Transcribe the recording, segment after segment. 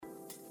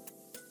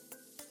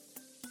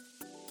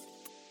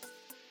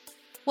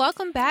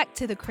Welcome back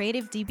to the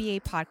Creative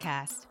DBA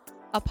Podcast,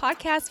 a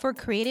podcast for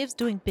creatives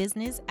doing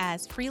business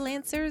as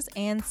freelancers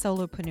and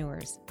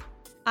solopreneurs.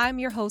 I'm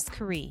your host,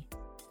 Karee.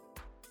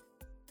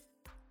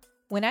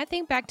 When I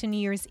think back to New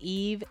Year's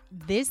Eve,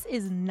 this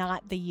is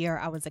not the year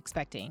I was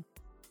expecting.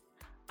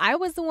 I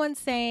was the one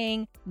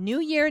saying,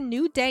 new year,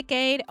 new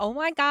decade. Oh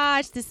my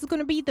gosh, this is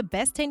going to be the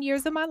best 10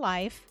 years of my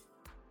life.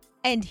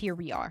 And here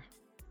we are.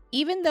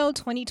 Even though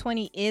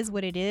 2020 is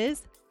what it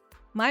is,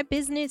 my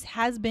business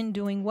has been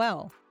doing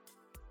well.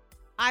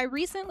 I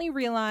recently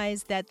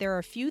realized that there are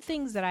a few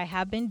things that I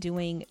have been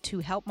doing to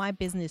help my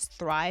business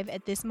thrive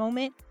at this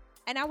moment,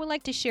 and I would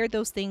like to share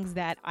those things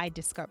that I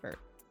discovered.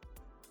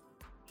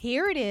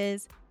 Here it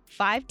is,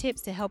 5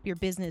 tips to help your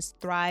business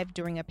thrive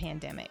during a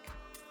pandemic.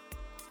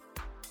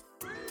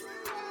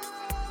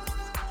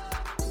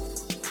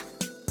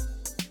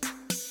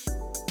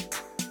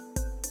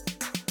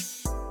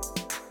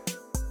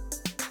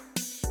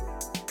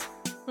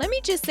 Let me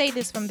just say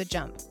this from the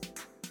jump.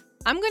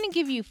 I'm going to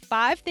give you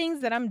 5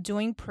 things that I'm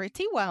doing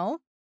pretty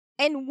well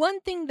and 1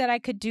 thing that I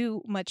could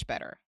do much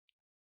better.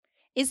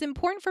 It's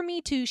important for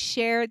me to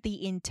share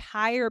the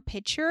entire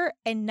picture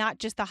and not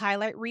just the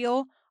highlight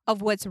reel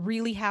of what's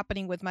really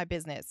happening with my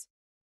business.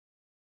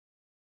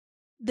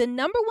 The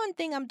number 1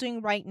 thing I'm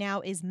doing right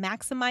now is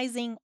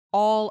maximizing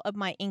all of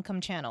my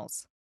income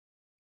channels.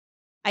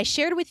 I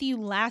shared with you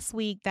last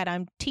week that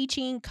I'm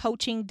teaching,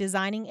 coaching,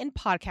 designing, and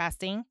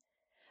podcasting.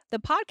 The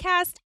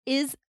podcast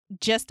is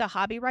just a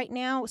hobby right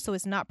now, so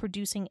it's not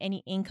producing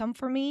any income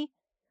for me.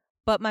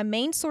 But my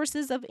main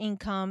sources of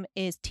income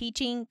is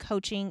teaching,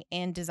 coaching,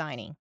 and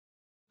designing.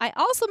 I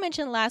also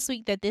mentioned last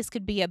week that this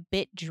could be a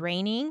bit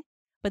draining,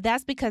 but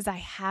that's because I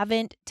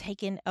haven't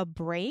taken a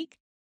break,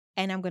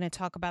 and I'm going to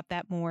talk about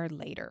that more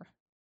later.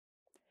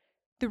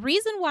 The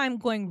reason why I'm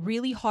going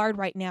really hard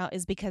right now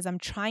is because I'm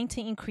trying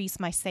to increase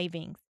my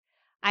savings.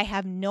 I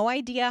have no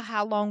idea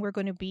how long we're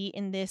going to be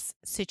in this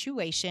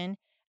situation,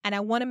 and I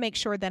want to make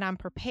sure that I'm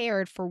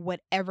prepared for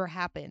whatever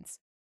happens.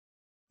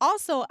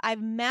 Also,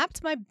 I've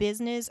mapped my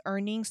business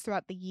earnings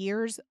throughout the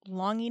years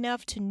long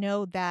enough to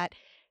know that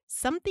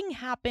something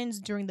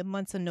happens during the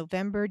months of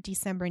November,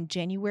 December, and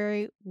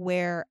January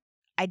where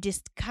I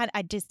just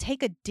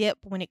take a dip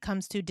when it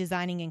comes to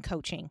designing and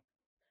coaching.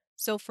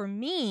 So for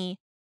me,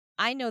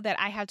 I know that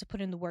I have to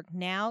put in the work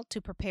now to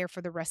prepare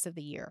for the rest of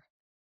the year.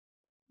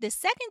 The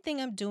second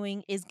thing I'm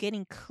doing is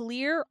getting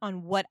clear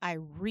on what I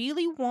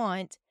really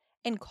want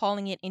and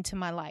calling it into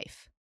my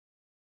life.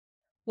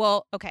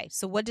 Well, okay,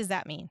 so what does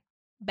that mean?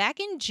 Back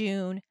in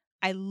June,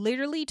 I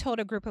literally told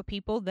a group of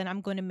people that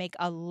I'm going to make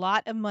a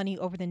lot of money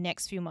over the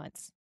next few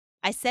months.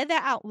 I said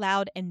that out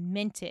loud and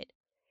meant it.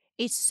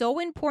 It's so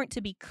important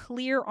to be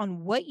clear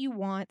on what you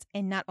want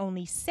and not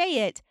only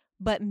say it,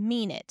 but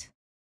mean it.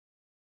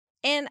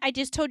 And I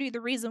just told you the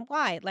reason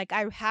why. Like,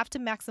 I have to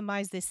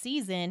maximize this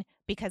season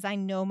because I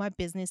know my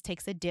business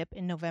takes a dip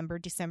in November,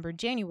 December,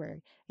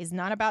 January. It's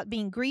not about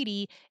being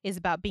greedy, it's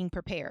about being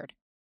prepared.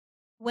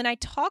 When I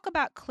talk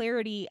about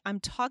clarity, I'm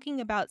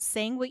talking about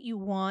saying what you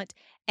want,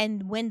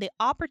 and when the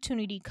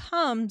opportunity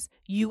comes,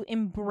 you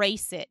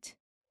embrace it.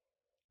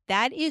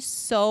 That is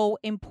so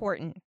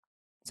important.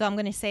 So I'm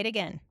going to say it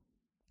again.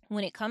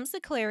 When it comes to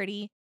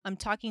clarity, I'm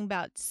talking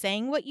about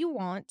saying what you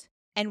want,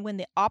 and when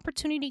the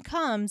opportunity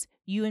comes,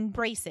 you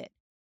embrace it.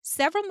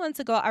 Several months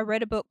ago, I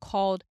read a book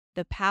called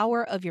The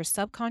Power of Your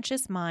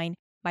Subconscious Mind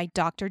by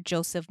Dr.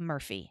 Joseph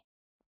Murphy.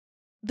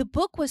 The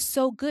book was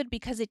so good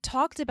because it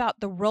talked about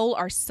the role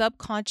our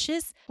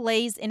subconscious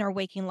plays in our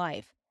waking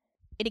life.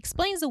 It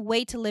explains the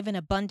way to live an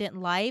abundant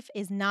life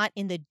is not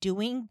in the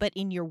doing, but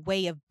in your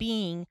way of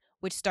being,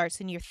 which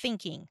starts in your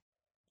thinking.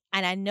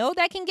 And I know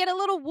that can get a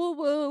little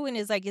woo-woo and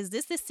is like, is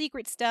this the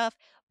secret stuff?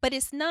 But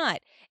it's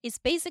not. It's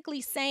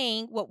basically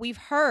saying what we've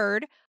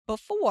heard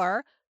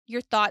before,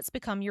 your thoughts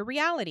become your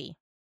reality.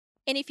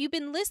 And if you've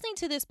been listening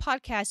to this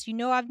podcast, you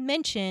know I've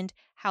mentioned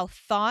how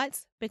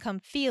thoughts become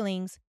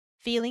feelings,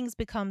 feelings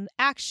become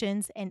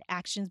actions, and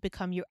actions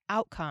become your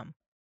outcome.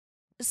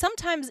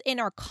 Sometimes in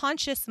our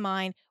conscious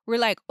mind, we're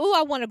like, oh,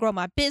 I want to grow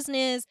my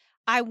business.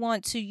 I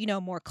want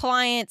to, more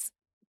clients,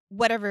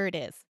 whatever it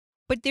is.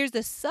 But there's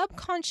a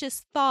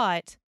subconscious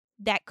thought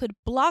that could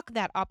block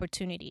that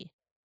opportunity.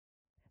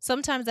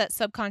 Sometimes that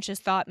subconscious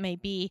thought may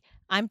be,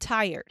 I'm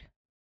tired,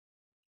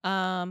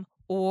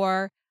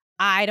 or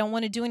I don't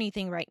want to do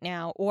anything right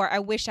now, or I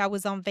wish I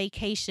was on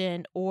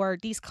vacation, or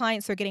these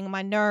clients are getting on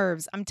my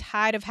nerves. I'm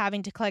tired of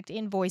having to collect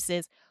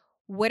invoices.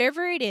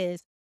 Whatever it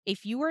is,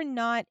 if you are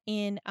not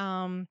in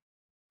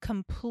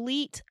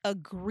complete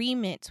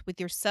agreement with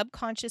your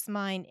subconscious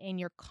mind and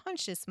your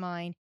conscious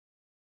mind,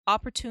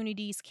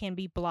 opportunities can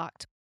be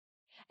blocked.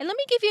 And let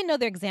me give you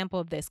another example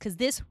of this because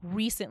this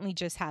recently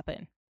just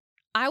happened.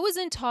 I was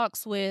in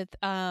talks with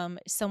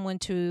someone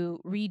to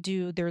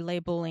redo their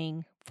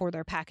labeling for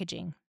their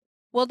packaging.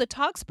 Well, the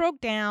talks broke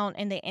down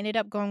and they ended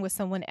up going with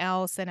someone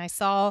else. And I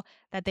saw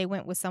that they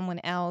went with someone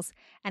else.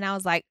 And I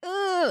was like,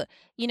 ugh,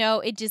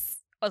 I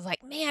was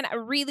like, man, I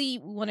really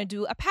want to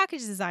do a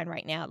package design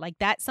right now. Like,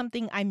 that's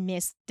something I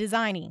miss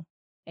designing.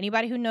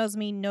 Anybody who knows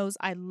me knows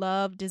I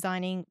love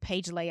designing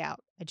page layout.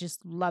 I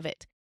just love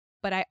it.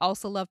 But I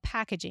also love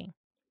packaging.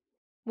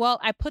 Well,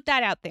 I put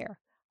that out there.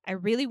 I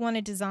really want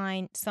to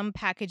design some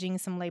packaging,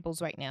 some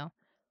labels right now.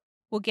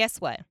 Well, guess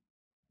what?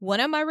 One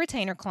of my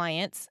retainer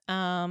clients,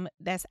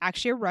 that's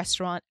actually a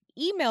restaurant,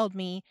 emailed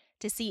me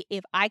to see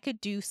if I could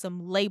do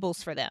some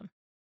labels for them.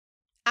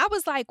 I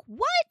was like,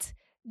 what?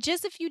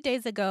 Just a few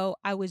days ago,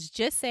 I was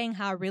just saying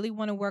how I really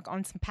want to work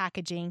on some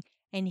packaging.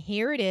 And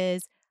here it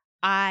is.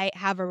 I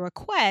have a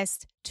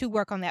request to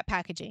work on that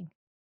packaging.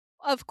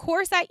 Of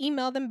course, I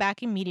emailed them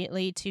back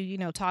immediately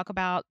to, talk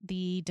about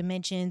the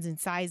dimensions and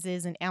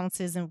sizes and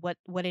ounces and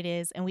what it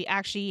is. And we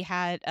actually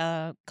had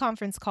a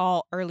conference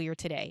call earlier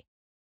today.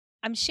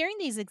 I'm sharing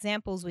these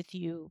examples with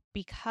you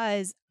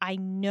because I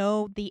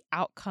know the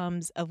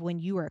outcomes of when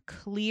you are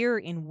clear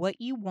in what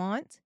you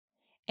want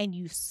and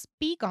you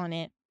speak on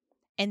it,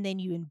 and then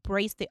you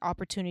embrace the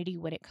opportunity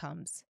when it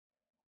comes.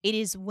 It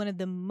is one of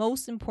the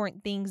most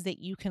important things that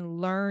you can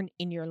learn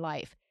in your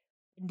life.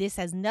 This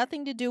has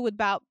nothing to do with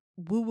about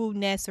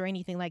woo-woo-ness or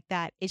anything like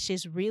that. It's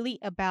just really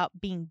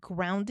about being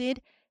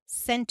grounded,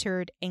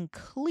 centered, and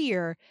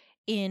clear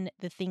in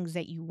the things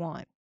that you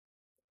want.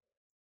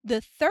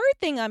 The third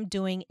thing I'm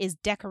doing is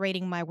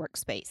decorating my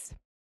workspace.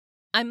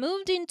 I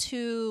moved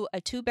into a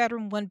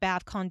 2-bedroom,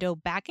 1-bath condo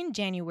back in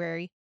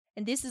January,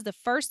 and this is the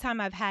first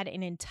time I've had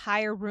an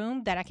entire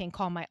room that I can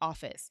call my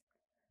office.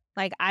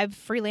 Like, I've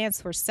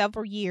freelanced for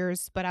several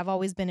years, but I've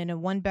always been in a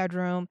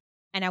 1-bedroom,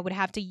 and I would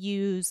have to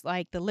use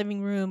like the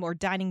living room or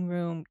dining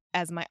room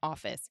as my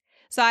office.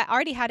 So I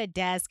already had a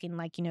desk and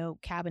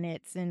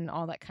cabinets and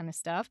all that kind of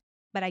stuff,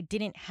 but I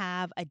didn't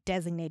have a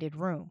designated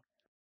room.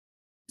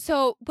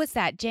 So what's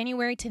that?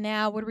 January to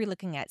now, what are we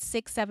looking at?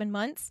 6, 7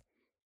 months?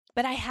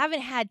 But I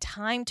haven't had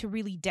time to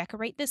really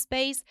decorate this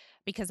space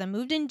because I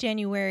moved in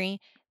January.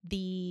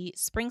 The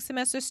spring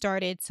semester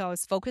started, so I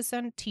was focused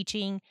on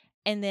teaching.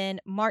 And then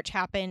March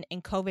happened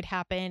and COVID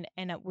happened.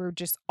 And we're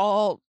just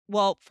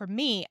for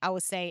me, I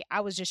would say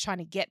I was just trying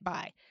to get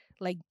by,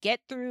 like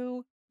get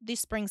through the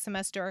spring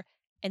semester.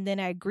 And then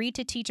I agreed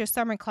to teach a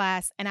summer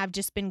class. And I've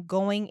just been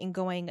going and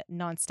going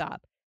nonstop.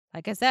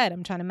 Like I said,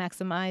 I'm trying to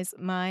maximize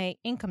my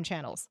income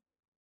channels.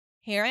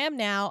 Here I am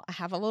now. I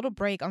have a little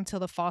break until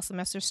the fall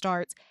semester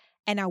starts,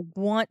 and I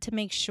want to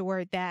make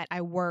sure that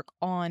I work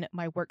on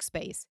my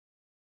workspace.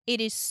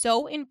 It is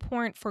so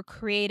important for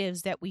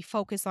creatives that we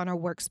focus on our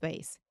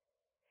workspace.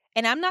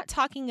 And I'm not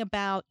talking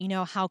about,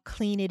 how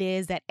clean it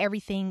is, that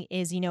everything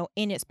is,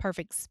 in its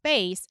perfect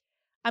space.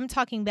 I'm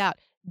talking about,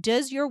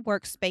 does your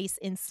workspace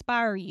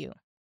inspire you?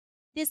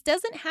 This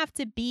doesn't have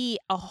to be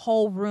a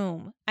whole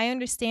room. I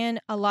understand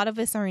a lot of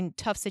us are in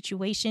tough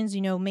situations.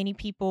 Many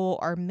people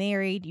are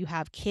married, you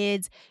have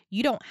kids,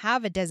 you don't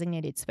have a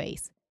designated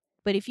space.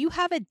 But if you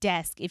have a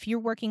desk, if you're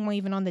working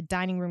even on the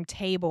dining room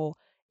table,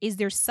 is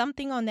there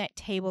something on that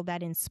table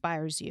that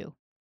inspires you?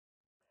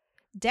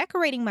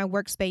 Decorating my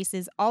workspace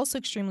is also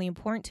extremely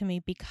important to me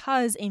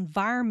because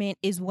environment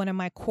is one of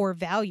my core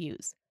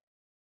values.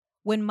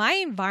 When my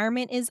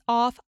environment is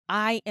off,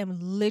 I am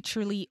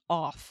literally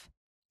off.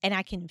 And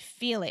I can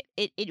feel it.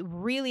 It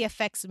really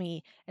affects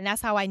me. And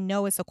that's how I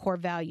know it's a core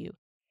value.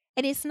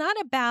 And it's not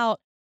about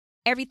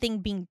everything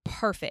being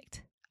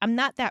perfect. I'm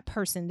not that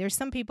person. There's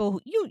some people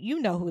who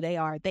you know who they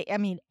are.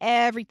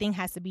 Everything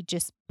has to be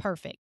just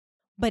perfect.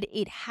 But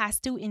it has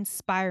to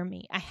inspire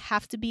me. I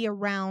have to be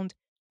around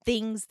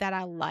things that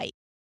I like.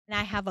 And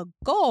I have a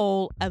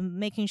goal of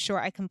making sure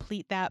I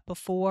complete that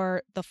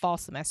before the fall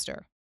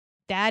semester.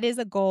 That is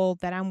a goal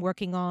that I'm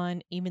working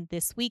on even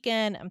this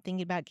weekend. I'm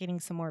thinking about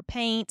getting some more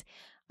paint.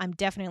 I'm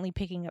definitely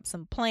picking up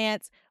some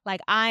plants.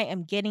 Like, I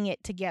am getting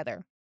it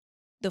together.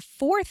 The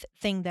fourth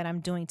thing that I'm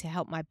doing to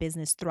help my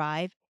business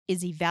thrive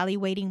is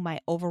evaluating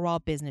my overall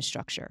business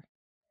structure.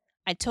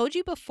 I told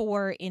you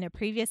before in a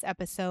previous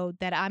episode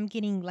that I'm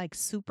getting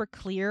super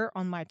clear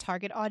on my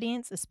target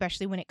audience,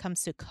 especially when it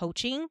comes to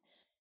coaching.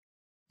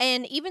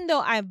 And even though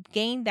I've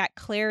gained that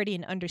clarity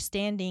and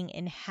understanding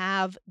and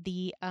have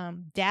the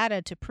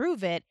data to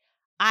prove it,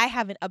 I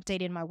haven't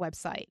updated my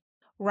website.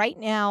 Right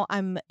now,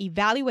 I'm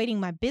evaluating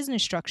my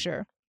business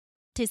structure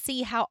to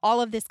see how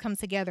all of this comes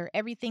together.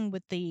 Everything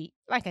with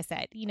like I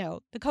said,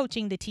 the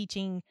coaching, the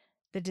teaching,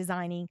 the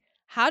designing.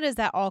 How does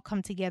that all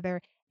come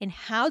together? And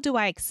how do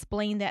I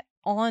explain that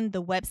on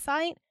the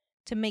website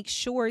to make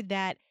sure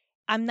that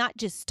I'm not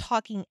just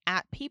talking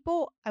at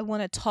people? I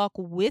want to talk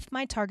with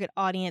my target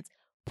audience,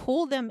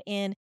 pull them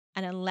in,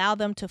 and allow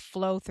them to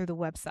flow through the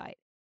website.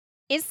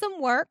 It's some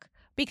work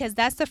because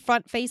that's the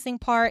front-facing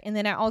part. And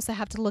then I also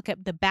have to look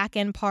at the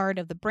back-end part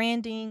of the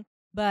branding.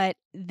 But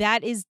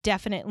that is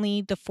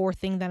definitely the fourth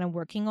thing that I'm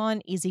working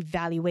on, is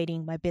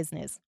evaluating my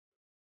business.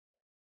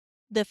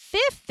 The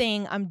fifth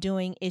thing I'm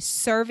doing is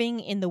serving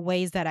in the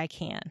ways that I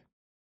can,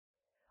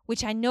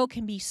 which I know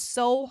can be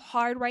so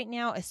hard right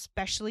now,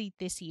 especially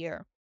this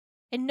year.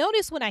 And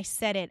notice when I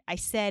said it, I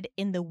said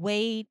in the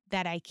way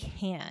that I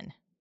can.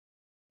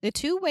 The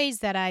two ways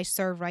that I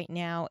serve right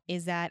now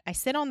is that I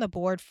sit on the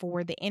board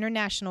for the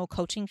International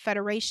Coaching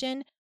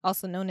Federation,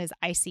 also known as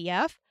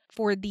ICF,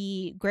 for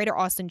the Greater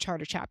Austin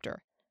Charter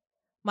Chapter.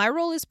 My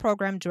role is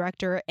program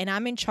director, and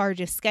I'm in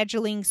charge of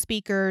scheduling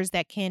speakers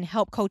that can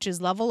help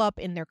coaches level up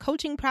in their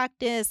coaching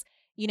practice,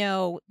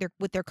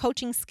 with their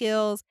coaching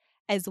skills,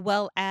 as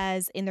well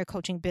as in their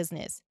coaching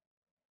business.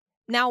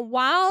 Now,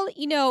 while,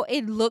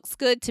 it looks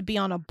good to be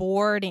on a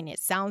board and it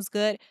sounds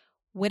good,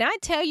 when I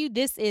tell you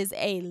this is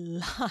a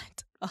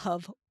lot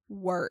of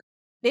work,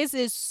 this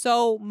is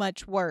so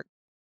much work,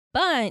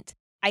 but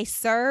I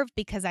serve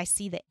because I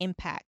see the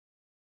impact.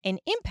 And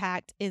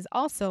impact is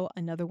also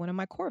another one of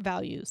my core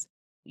values.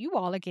 You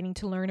all are getting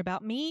to learn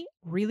about me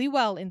really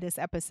well in this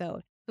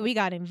episode. So we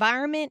got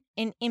environment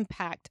and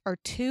impact are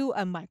two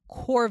of my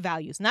core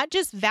values, not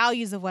just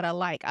values of what I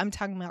like. I'm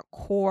talking about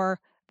core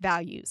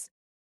values.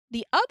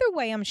 The other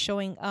way I'm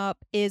showing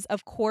up is,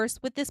 of course,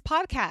 with this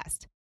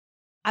podcast.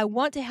 I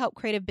want to help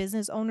creative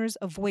business owners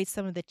avoid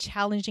some of the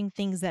challenging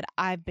things that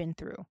I've been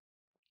through.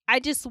 I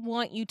just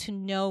want you to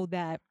know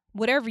that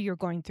whatever you're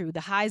going through,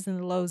 the highs and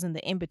the lows and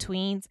the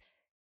in-betweens,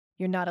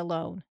 you're not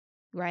alone,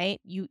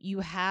 right? You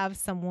have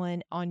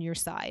someone on your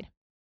side.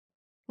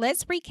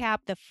 Let's recap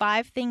the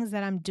 5 things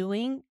that I'm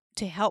doing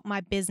to help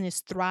my business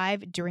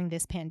thrive during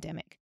this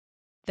pandemic.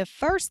 The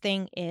first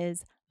thing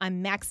is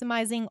I'm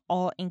maximizing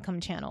all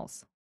income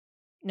channels.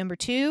 Number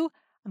 2,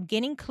 I'm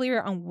getting clear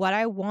on what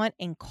I want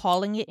and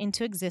calling it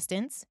into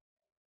existence.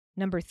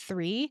 Number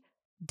 3,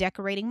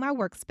 decorating my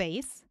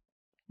workspace.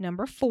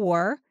 Number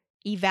 4,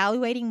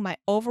 evaluating my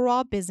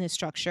overall business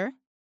structure.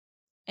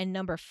 And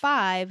number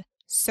 5,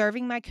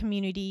 serving my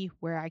community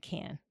where I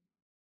can.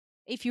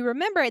 If you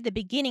remember at the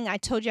beginning, I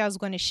told you I was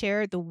going to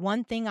share the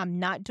one thing I'm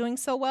not doing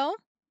so well.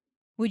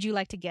 Would you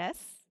like to guess?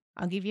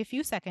 I'll give you a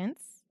few seconds.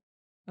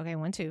 Okay,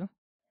 1, 2.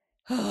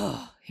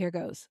 Oh, here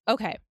goes.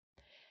 Okay.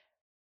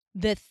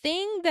 The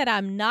thing that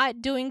I'm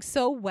not doing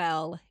so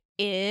well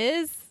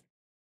is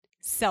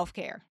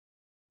self-care.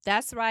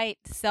 That's right,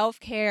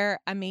 self-care.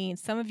 I mean,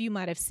 some of you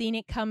might have seen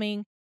it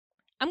coming.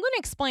 I'm going to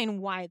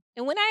explain why.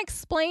 And when I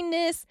explain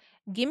this,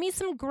 give me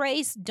some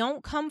grace.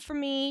 Don't come for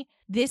me.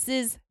 This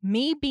is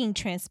me being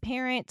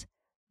transparent.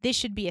 This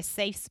should be a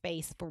safe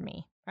space for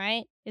me,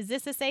 right? Is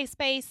this a safe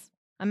space?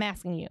 I'm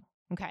asking you.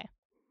 Okay.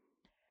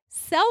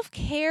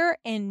 Self-care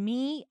and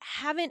me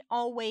haven't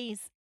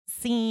always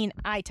seen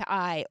eye to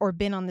eye or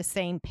been on the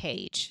same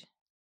page.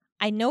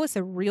 I know it's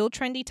a real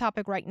trendy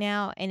topic right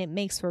now, and it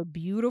makes for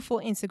beautiful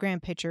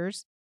Instagram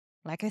pictures.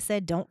 Like I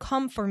said, don't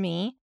come for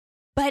me.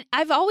 But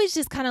I've always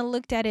just kind of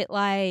looked at it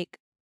like,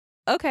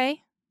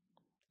 okay,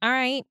 all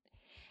right.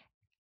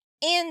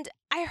 And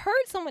I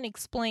heard someone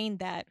explain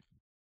that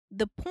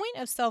the point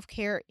of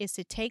self-care is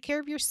to take care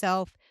of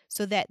yourself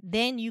so that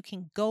then you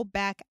can go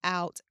back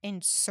out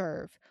and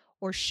serve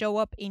or show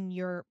up in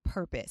your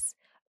purpose.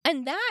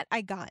 And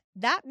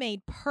that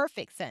made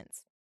perfect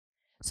sense.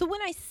 So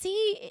when I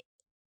see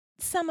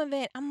some of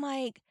it, I'm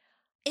like,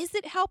 is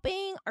it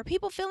helping? Are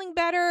people feeling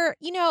better?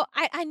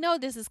 I know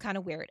this is kind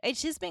of weird.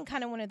 It's just been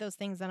kind of one of those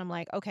things that I'm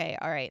like, okay,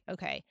 all right,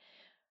 okay.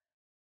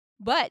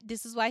 But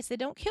this is why I said,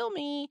 don't kill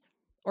me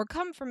or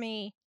come for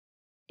me.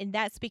 And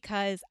that's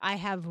because I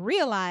have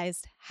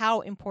realized how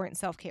important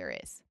self-care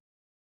is.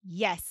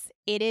 Yes,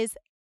 it is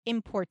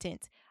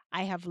important.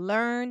 I have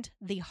learned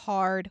the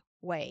hard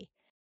way.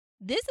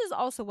 This is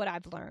also what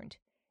I've learned,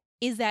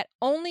 is that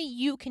only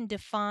you can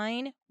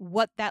define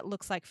what that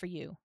looks like for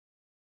you.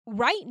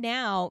 Right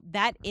now,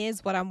 that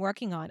is what I'm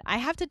working on. I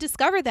have to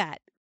discover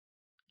that.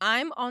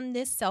 I'm on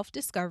this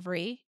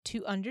self-discovery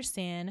to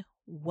understand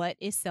what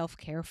is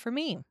self-care for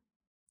me.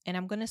 And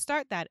I'm going to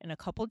start that in a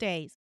couple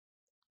days.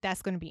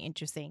 That's going to be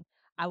interesting.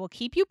 I will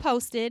keep you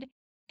posted.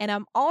 And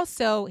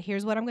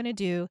here's what I'm going to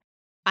do.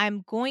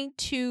 I'm going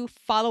to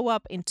follow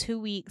up in 2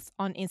 weeks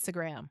on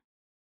Instagram.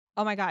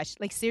 Oh my gosh.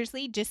 Like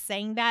seriously, just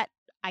saying that,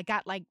 I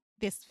got like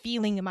this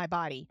feeling in my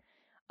body.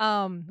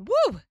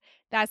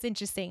 That's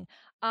interesting.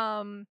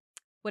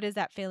 What is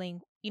that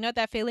feeling? You know what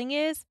that feeling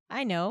is?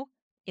 I know.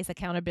 It's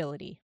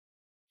accountability.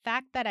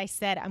 Fact that I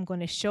said I'm going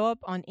to show up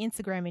on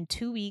Instagram in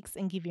 2 weeks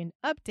and give you an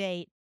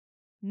update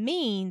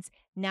means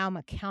now I'm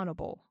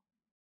accountable.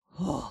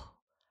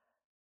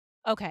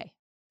 Okay.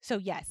 So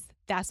yes,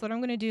 that's what I'm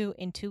going to do.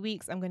 In 2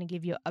 weeks, I'm going to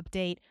give you an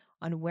update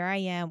on where I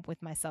am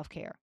with my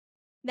self-care.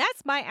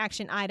 That's my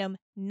action item.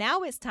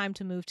 Now it's time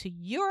to move to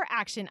your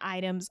action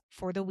items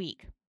for the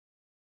week.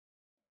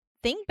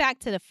 Think back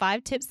to the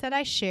 5 tips that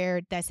I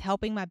shared that's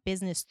helping my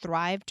business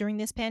thrive during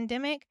this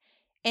pandemic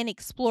and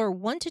explore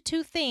 1 to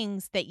 2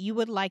 things that you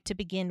would like to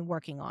begin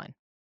working on.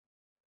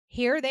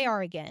 Here they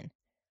are again.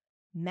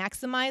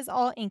 Maximize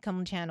all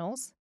income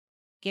channels.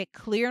 Get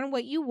clear on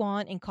what you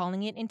want and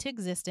calling it into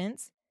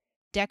existence.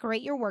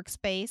 Decorate your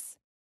workspace.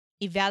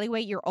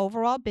 Evaluate your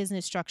overall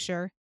business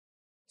structure.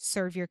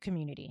 Serve your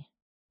community.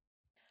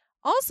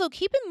 Also,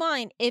 keep in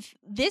mind, if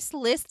this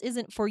list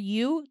isn't for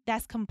you,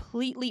 that's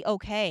completely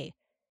okay.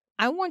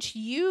 I want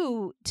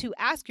you to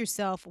ask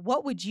yourself,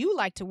 what would you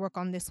like to work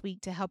on this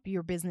week to help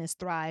your business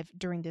thrive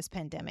during this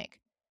pandemic?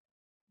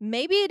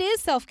 Maybe it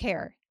is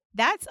self-care.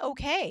 That's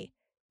okay.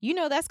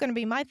 That's going to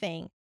be my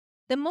thing.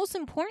 The most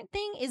important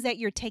thing is that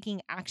you're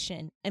taking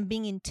action and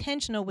being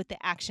intentional with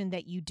the action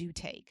that you do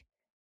take.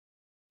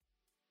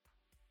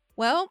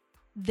 Well,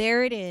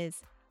 there it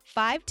is.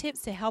 5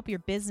 tips to help your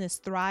business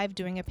thrive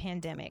during a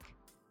pandemic.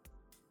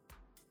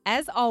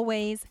 As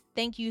always,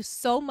 thank you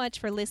so much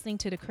for listening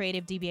to the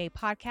Creative DBA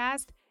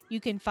podcast. You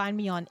can find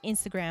me on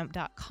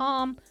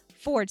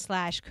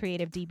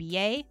Instagram.com/Creative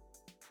DBA.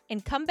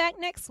 And come back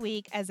next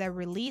week as I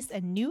release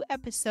a new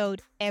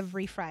episode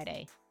every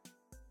Friday.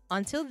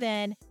 Until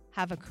then,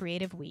 have a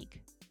creative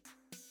week.